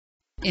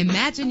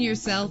Imagine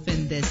yourself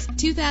in this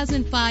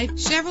 2005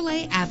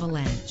 Chevrolet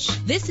Avalanche.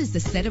 This is the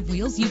set of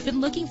wheels you've been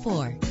looking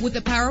for, with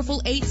a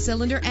powerful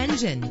 8-cylinder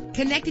engine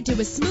connected to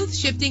a smooth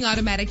shifting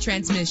automatic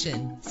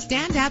transmission.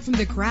 Stand out from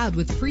the crowd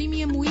with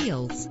premium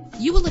wheels.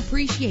 You will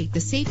appreciate the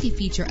safety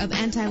feature of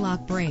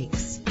anti-lock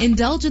brakes.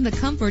 Indulge in the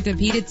comfort of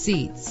heated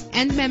seats,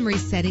 and memory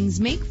settings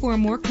make for a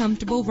more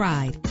comfortable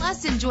ride.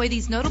 Plus, enjoy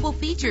these notable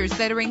features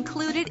that are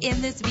included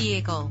in this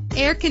vehicle: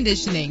 air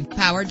conditioning,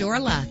 power door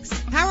locks,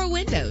 power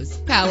windows,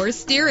 power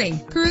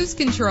steering, cruise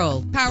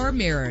control, power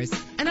mirrors,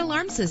 an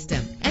alarm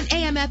system, an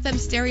AM/FM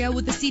stereo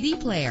with a CD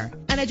player,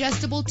 an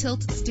adjustable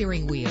tilt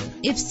steering wheel.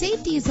 If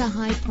safety is a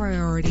high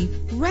priority,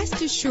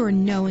 rest assured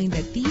knowing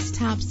that these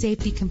top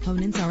safety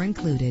components are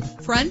included: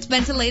 front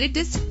ventilated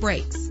disc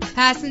brakes,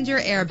 passenger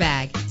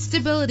airbag,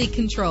 stability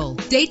control,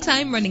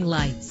 daytime running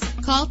lights.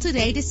 Call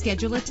today to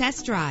schedule a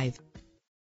test drive.